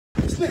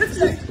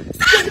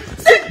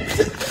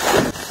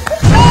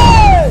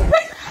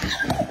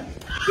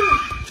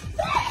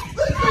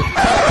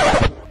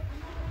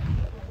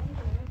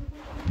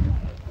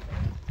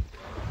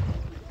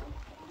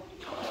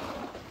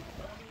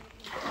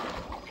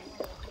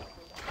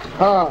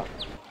Ah.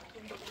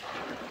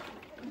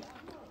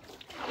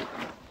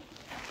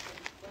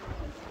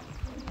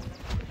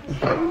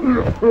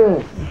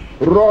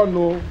 Run,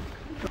 no.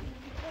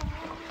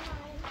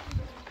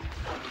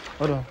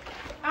 Hold on.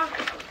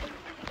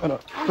 Hold on.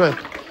 Wait.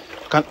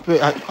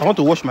 Wait, I want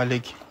to wash my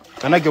leg.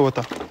 Can I get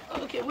water?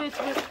 Okay, wait.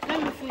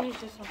 Let me finish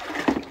this one.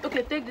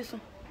 Okay, take this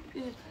one.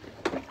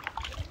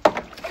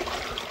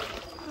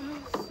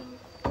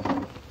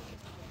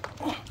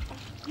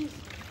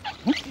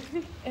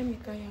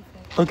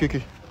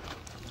 Okay.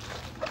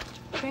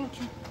 Thank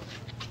you.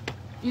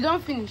 You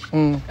don't finish?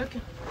 Okay.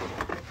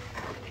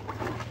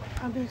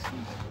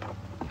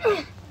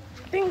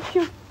 Thank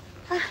you.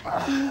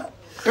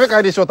 Can I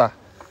carry this water?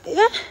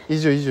 Yeah.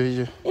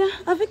 Easy. Yeah,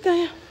 I think I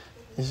am.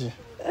 Easy.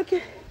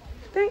 Okay.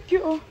 Thank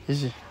you.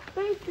 Easy.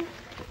 Thank you.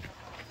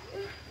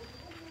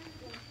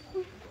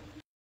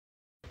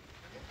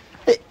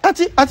 Hey,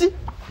 Auntie.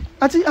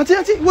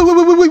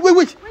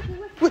 Wait.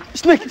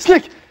 Snake. See.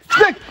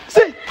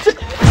 See.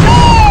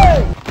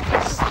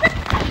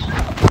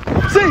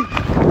 Snake.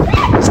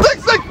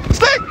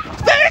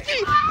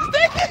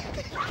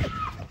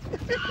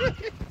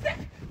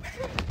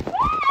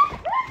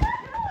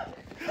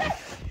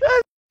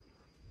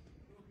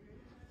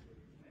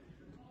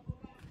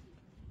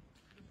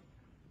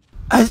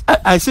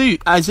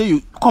 I say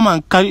you come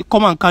and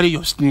carry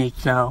your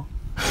snake now.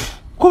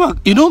 Come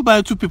on, you don't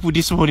buy 2 people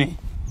this morning,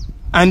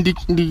 and the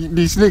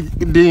snake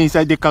they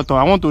inside the carton.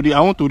 I want to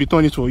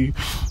return it for you.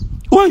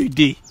 Why you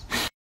dey?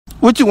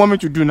 What you want me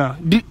to do now?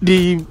 The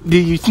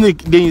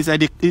snake they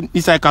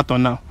inside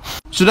carton now.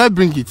 Should I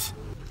bring it?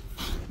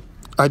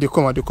 I dey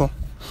come.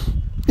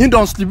 You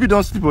don't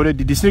sleep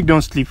already. The snake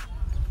don't sleep.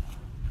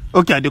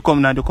 Okay, I dey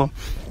come.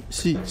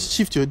 See,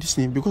 shift your this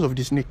name because of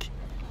the snake.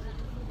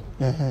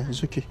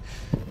 It's okay.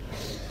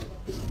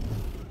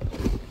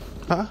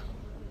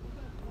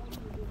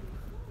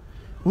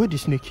 Where the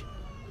snake?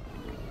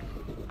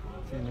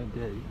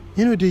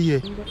 You know the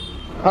here.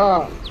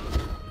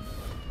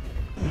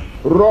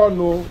 Run,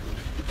 no.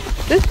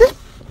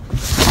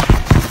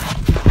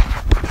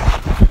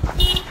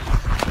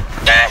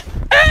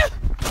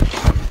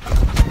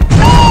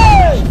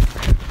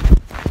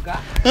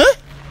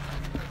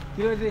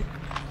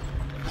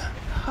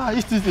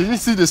 He's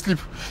still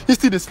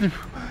asleep.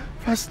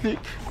 Fast snake.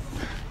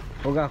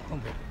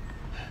 Come.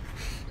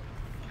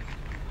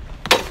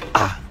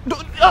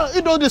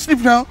 You don't sleep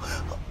now.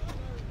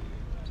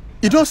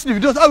 You don't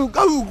sleep. I will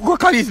go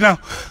carry it now.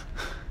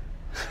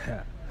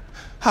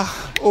 I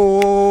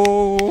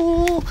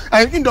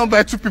don't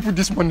buy 2 people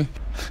this morning.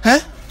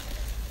 I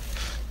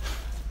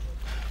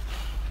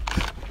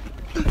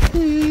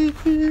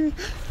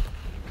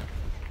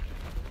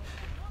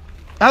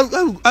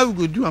will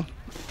go do him.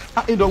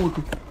 He don't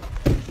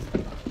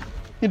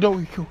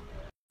wake you.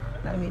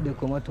 Let me the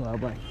come out to our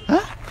boy.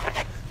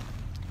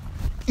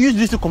 Use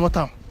this to come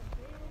out.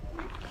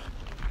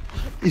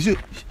 Is it?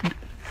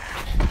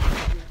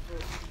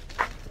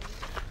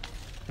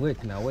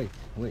 Wait now, wait.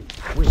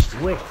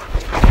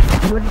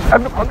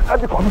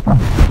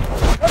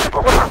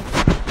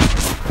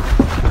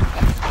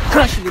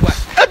 Crash the boy.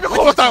 Let me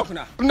come out.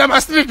 Now my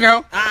snake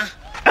now.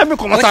 Let me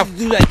come out.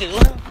 Do like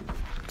it.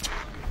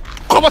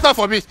 Come out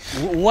for me.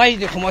 Why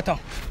they come out?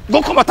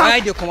 Go come out. Why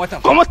they come out?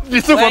 Come out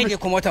this for me. Why they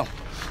come out?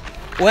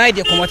 Why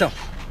they come out?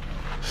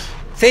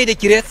 Say the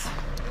curious.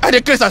 I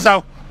the case as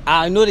how.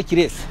 I know the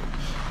curious.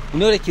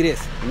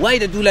 Why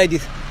they do like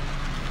this?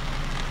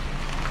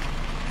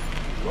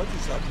 What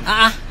is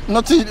happening?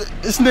 Nothing.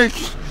 Snake.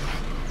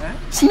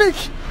 Snake.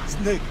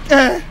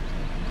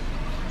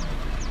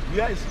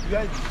 Where is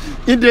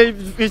In the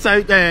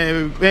inside. Go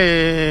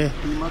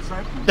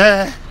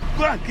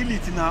and kill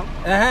it now.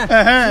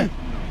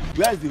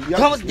 Where is the?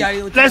 Come on,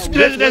 guy.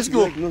 Let's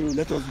go. No,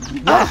 let us do.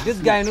 This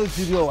guy knows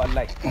video or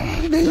like.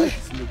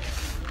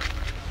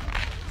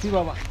 See,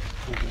 Baba.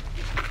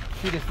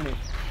 See the snake.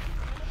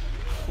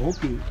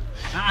 Okay.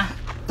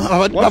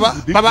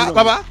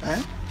 Baba.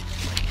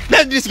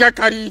 Let this guy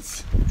carry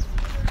it.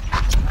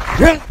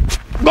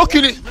 Go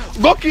kill it.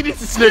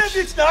 Snake.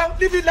 Leave it now.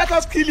 Let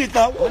us kill it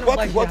now.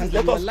 What is?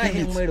 Let us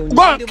kill it.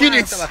 Go and kill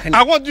it.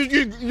 I want you go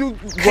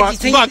and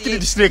kill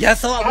the snake.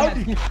 Yes, sir.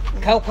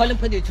 Call him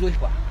for the truth.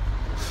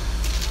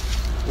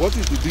 What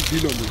is the big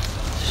deal on it?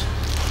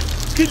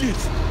 Kill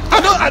it. I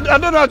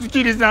don't know how to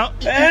kill it now.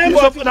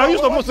 Now you're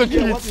supposed to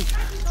kill it.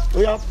 Oh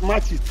yeah,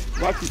 match it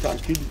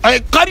and kill it. I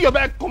carry your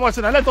bag, come on,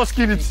 and let us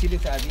kill it. Kill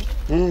it,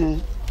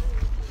 Abi.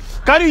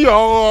 Carry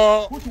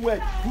your. Put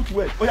wet. Oh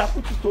yeah,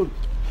 put the stone.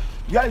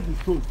 Where is the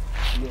stone?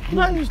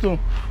 No, you stone.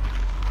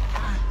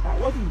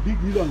 What is the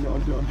big deal on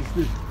the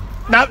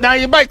snake? Now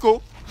your bike,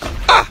 oh.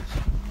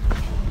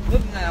 No,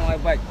 my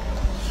bike.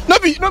 No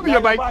be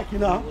your bike.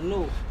 Now.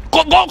 No.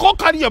 Go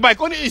carry your bike.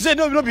 He said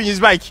no be his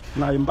bike.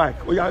 Now his bike.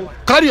 Oh yeah.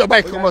 Carry your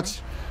bike, come on.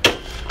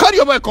 Carry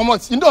your bike, come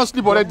out. You don't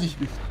sleep already.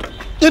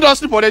 You don't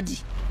sleep already.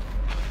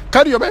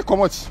 Carry your bike,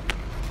 come out.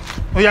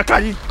 Oh yeah,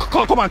 carry.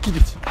 Come and kill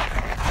it.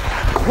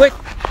 Wait.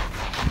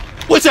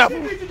 What's up?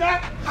 Let you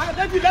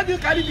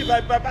carry the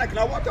bike.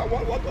 Now what do you do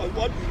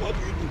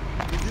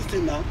with this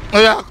thing now? Oh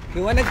yeah.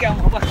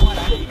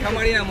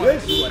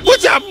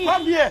 What's up?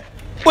 Come here.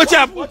 What's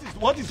up?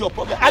 What is your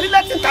problem? I didn't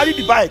let him carry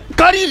the bike.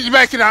 Carry the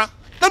bike now.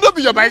 Don't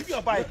be your bike.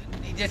 Your bike.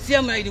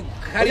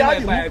 Carry my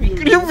bike.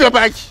 Remove your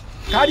bike.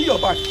 Carry your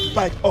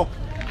bike up.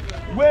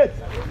 Wait.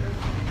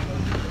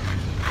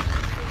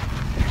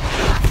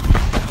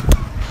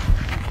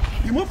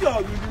 Remove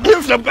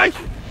your bike.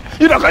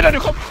 You don't going to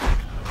come.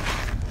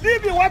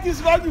 Leave me. What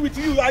is wrong with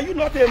you? Are you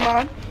not a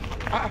man?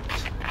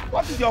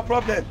 What is your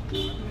problem?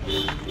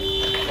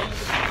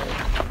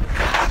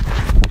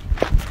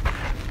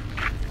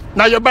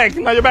 Now your bike.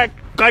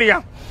 Carry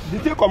on.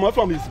 Did he come out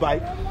from his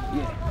bike?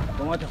 Yeah.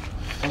 Come on,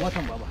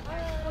 Baba.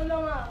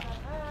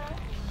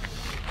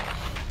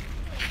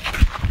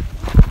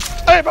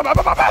 Hey,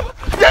 Baba.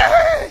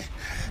 Yeah.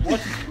 What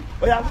is?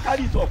 Oh yeah,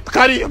 carry it up.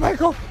 Carry your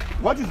bike up.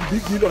 What is the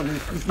big deal on it?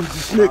 It's the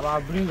snake.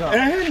 Bring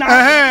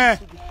her.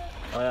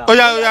 Oh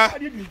yeah.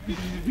 Carry the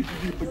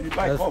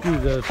bike up.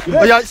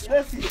 Oh yeah.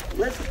 Let's see.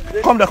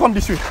 Come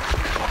this way.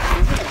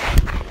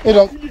 You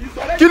know.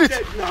 Kill it.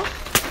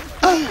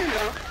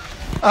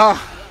 Oh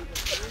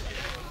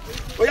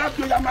yeah,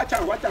 do your match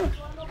and watch out.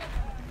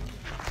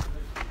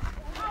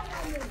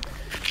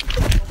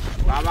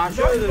 Baba,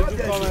 show you the